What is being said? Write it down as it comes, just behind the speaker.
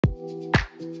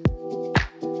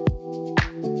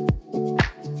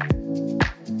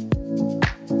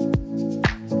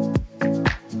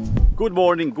Good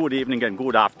morning, good evening and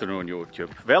good afternoon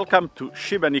YouTube. Welcome to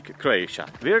Šibenik, Croatia.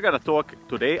 We're gonna talk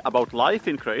today about life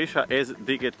in Croatia as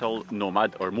digital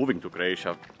nomad or moving to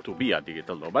Croatia to be a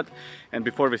digital nomad. And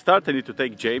before we start, I need to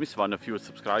thank James, one of you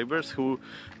subscribers, who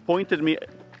pointed me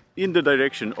in the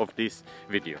direction of this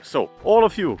video. So all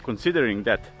of you considering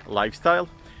that lifestyle,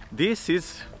 this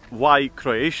is why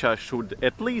Croatia should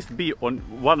at least be on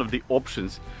one of the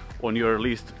options on your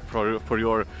list for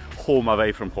your home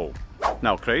away from home.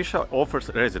 Now, Croatia offers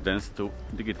residence to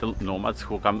digital nomads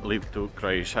who come live to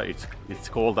Croatia. It's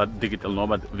called a digital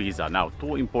nomad visa. Now,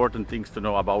 two important things to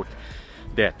know about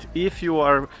that. If you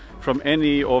are from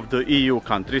any of the EU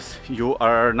countries, you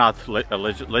are not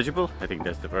eligible. I think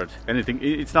that's the word.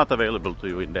 It's not available to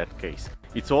you in that case.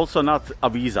 It's also not a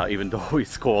visa, even though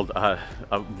it's called a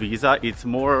visa. It's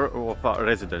more of a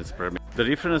residence permit. The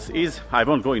difference is, I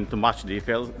won't go into much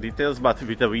details, but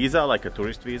with a visa, like a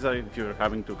tourist visa, if you're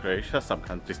coming to Croatia, some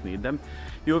countries need them,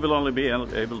 you will only be able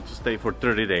to stay for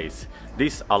 30 days.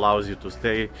 This allows you to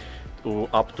stay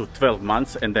up to 12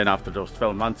 months, and then after those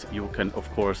 12 months you can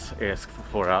of course ask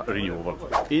for a renewal.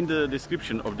 In the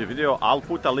description of the video I'll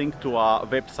put a link to a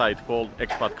website called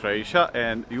Expat Croatia,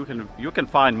 and you can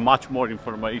find much more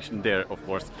information there. Of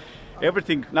course,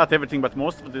 not everything, but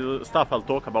most of the stuff I'll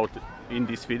talk about in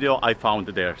this video I found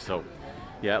there. So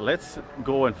yeah, let's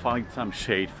go and find some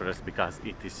shade first, because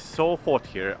it is so hot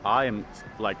here. I am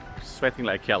like sweating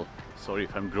like hell. Sorry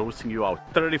if I'm grossing you out.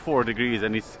 34 degrees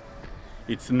and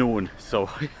it's noon, so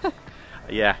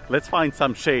yeah, let's find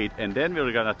some shade, and then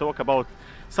we're gonna talk about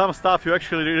some stuff you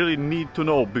actually really need to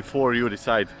know before you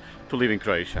decide to live in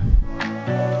Croatia.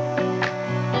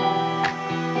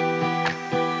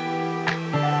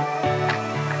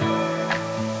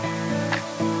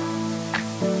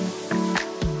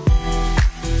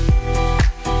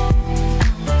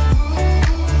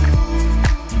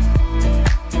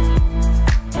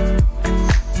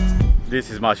 This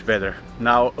is much better.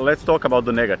 Now let's talk about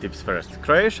the negatives first.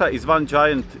 Croatia is one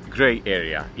giant grey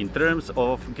area. In terms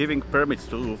of giving permits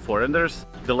to foreigners,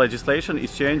 the legislation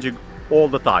is changing all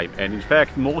the time, and in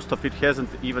fact most of it hasn't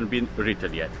even been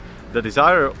written yet. The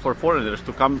desire for foreigners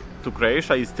to come to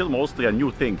Croatia is still mostly a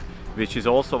new thing, which is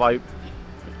also why...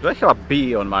 Do I have a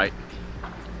bee on my...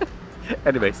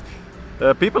 Anyways,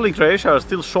 people in Croatia are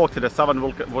still shocked that someone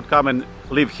would come and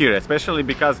live here, especially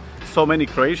because so many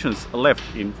Croatians left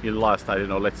in last, I don't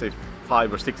know, let's say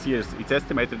 5 or 6 years. It's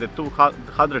estimated that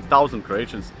 200,000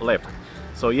 Croatians left.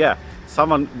 So yeah,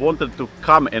 someone wanted to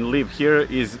come and live here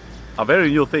is a very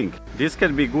new thing. This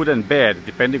can be good and bad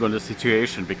depending on the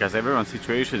situation, because everyone's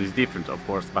situation is different, of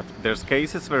course, but there's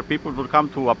cases where people would come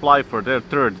to apply for their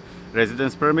third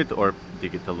residence permit or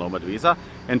digital nomad visa,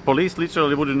 and police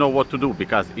literally wouldn't know what to do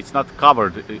because it's not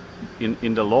covered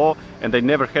in the law, and they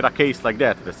never had a case like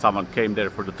that someone came there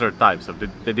for the third time, so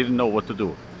they didn't know what to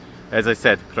do. As I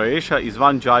said, Croatia is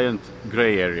one giant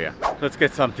grey area. Let's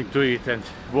get something to eat and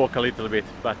walk a little bit.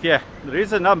 But yeah,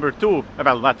 reason number two,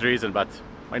 well, not reason, but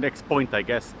my next point, I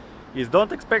guess, is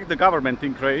don't expect the government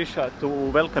in Croatia to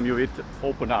welcome you with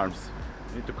open arms.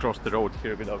 You need to cross the road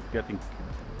here without getting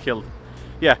killed.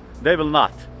 Yeah, they will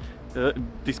not.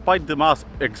 Despite the mass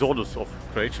exodus of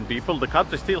Croatian people, the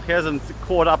country still hasn't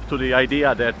caught up to the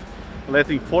idea that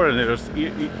letting foreigners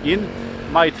in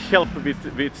might help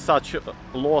with such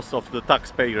loss of the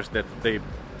taxpayers that they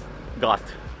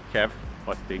have.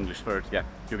 What's the English word? Yeah,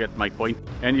 you get my point.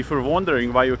 And if you're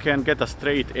wondering why you can't get a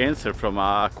straight answer from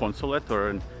a consulate or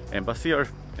an embassy or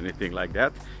anything like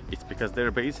that, it's because they're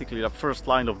basically the first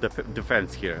line of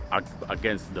defense here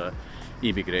against the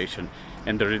immigration.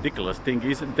 And the ridiculous thing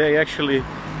is they actually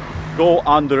go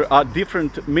under a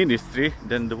different ministry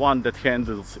than the one that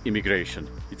handles immigration.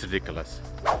 It's ridiculous.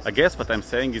 I guess what I'm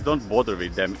saying is don't bother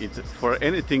with them. For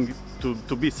anything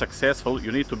to be successful,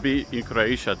 you need to be in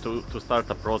Croatia to start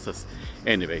a process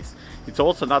anyways. It's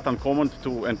also not uncommon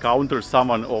to encounter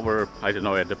someone over, I don't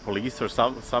know, at the police or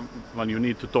someone you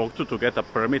need to talk to get a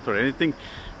permit or anything,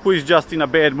 who is just in a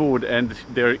bad mood, and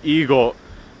their ego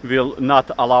will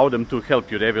not allow them to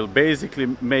help you. They will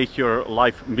basically make your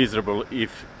life miserable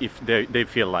if they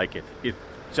feel like it. It's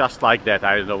just like that.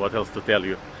 I don't know what else to tell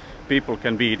you. People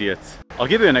can be idiots. I'll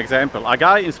give you an example. A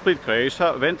guy in Split,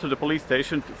 Croatia went to the police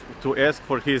station to ask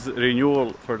for his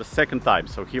renewal for the second time.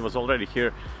 So he was already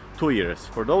here 2 years.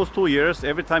 For those 2 years,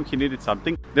 every time he needed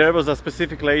something, there was a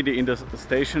specific lady in the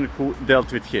station who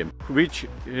dealt with him, which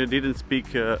didn't speak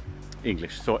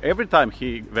English. So every time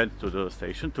he went to the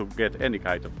station to get any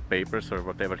kind of papers or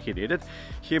whatever he needed,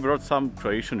 he brought some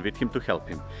Croatian with him to help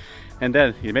him. And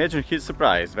then imagine his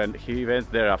surprise when he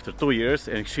went there after 2 years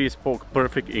and she spoke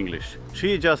perfect English.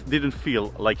 She just didn't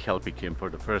feel like helping him for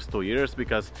the first 2 years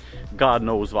because God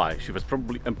knows why. She was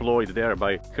probably employed there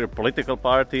by her political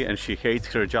party and she hates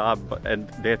her job, and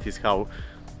that is how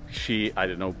she, I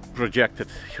don't know, projected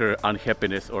her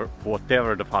unhappiness or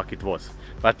whatever the fuck it was.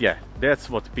 But yeah, that's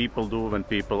what people do when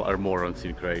people are morons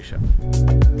in Croatia.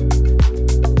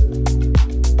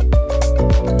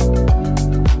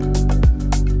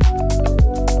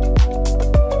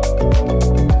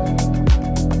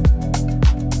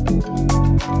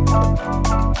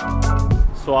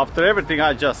 So after everything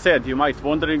I just said, you might be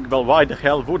wondering, well, why the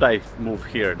hell would I move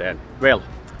here then? Well,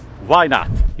 why not?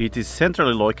 It is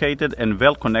centrally located and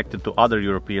well connected to other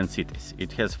European cities.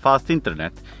 It has fast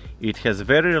internet. It has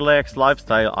very relaxed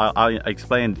lifestyle, I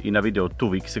explained in a video 2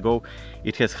 weeks ago.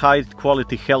 It has high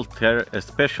quality healthcare,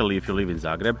 especially if you live in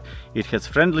Zagreb. It has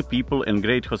friendly people and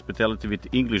great hospitality, with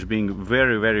English being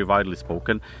very widely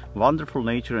spoken. Wonderful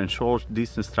nature and short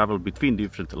distance travel between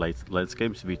different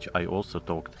landscapes, which I also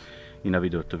talked in a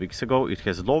video 2 weeks ago. It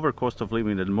has lower cost of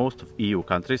living than most of EU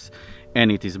countries,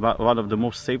 and it is one of the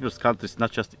most safest countries,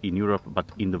 not just in Europe but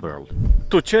in the world.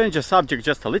 To change the subject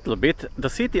just a little bit, the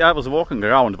city I was walking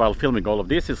around while filming all of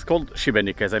this is called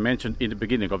Šibenik, as I mentioned in the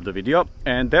beginning of the video,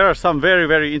 and there are some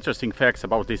very interesting facts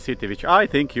about this city which I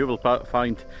think you will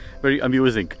find very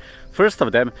amusing. First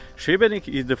of them, Šibenik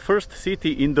is the first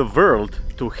city in the world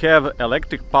to have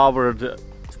electric powered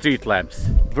street lamps.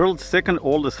 World's second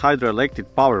oldest hydroelectric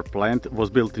power plant was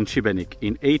built in Šibenik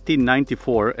in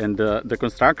 1894, and the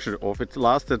construction of it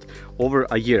lasted over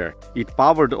a year. It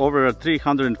powered over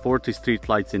 340 street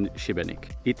lights in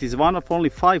Šibenik. It is one of only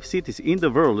 5 cities in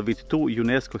the world with 2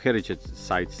 UNESCO heritage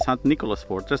sites, St. Nicholas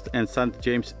Fortress and St.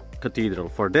 James Cathedral.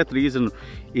 For that reason,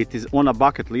 it is on a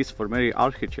bucket list for many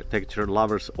architecture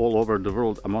lovers all over the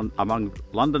world, among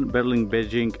London, Berlin,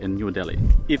 Beijing and New Delhi.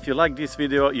 If you like this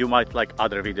video, you might like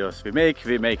other videos we make.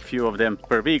 We make few of them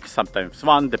per week, sometimes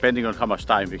one, depending on how much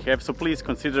time we have. So please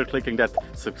consider clicking that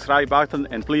subscribe button,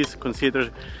 and please consider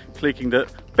clicking the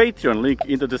Patreon link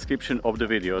in the description of the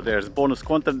video. There's bonus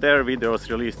content there,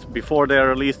 videos released before they're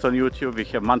released on YouTube. We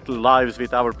have monthly lives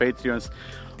with our Patreons,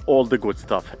 all the good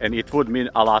stuff, and it would mean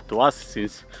a lot to us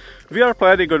since we are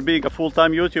planning on being a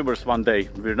full-time YouTubers one day.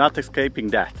 We're not escaping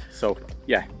that. So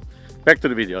yeah, back to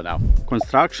the video now.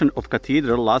 Construction of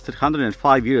cathedral lasted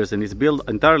 105 years and is built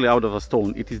entirely out of a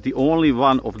stone. It is the only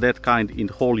one of that kind in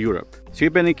whole Europe.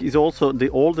 Šibenik is also the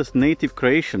oldest native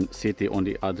Croatian city on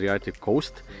the Adriatic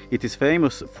coast. It is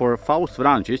famous for Faust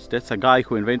Vrančić, that's a guy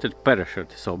who invented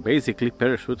parachute. So basically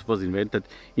parachute was invented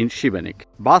in Šibenik.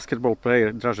 Basketball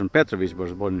player Dražen Petrović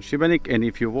was born in Šibenik, and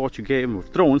if you watch Game of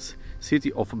Thrones,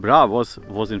 city of Bravos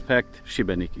was in fact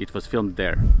Šibenik. It was filmed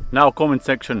there. Now comment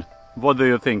section, what do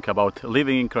you think about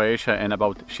living in Croatia and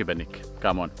about Šibenik?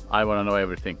 Come on, I want to know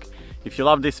everything. If you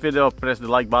loved this video, press the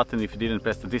like button. If you didn't,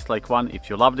 press the dislike one. If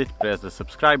you loved it, press the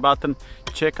subscribe button.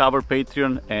 Check our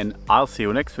Patreon, and I'll see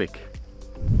you next week.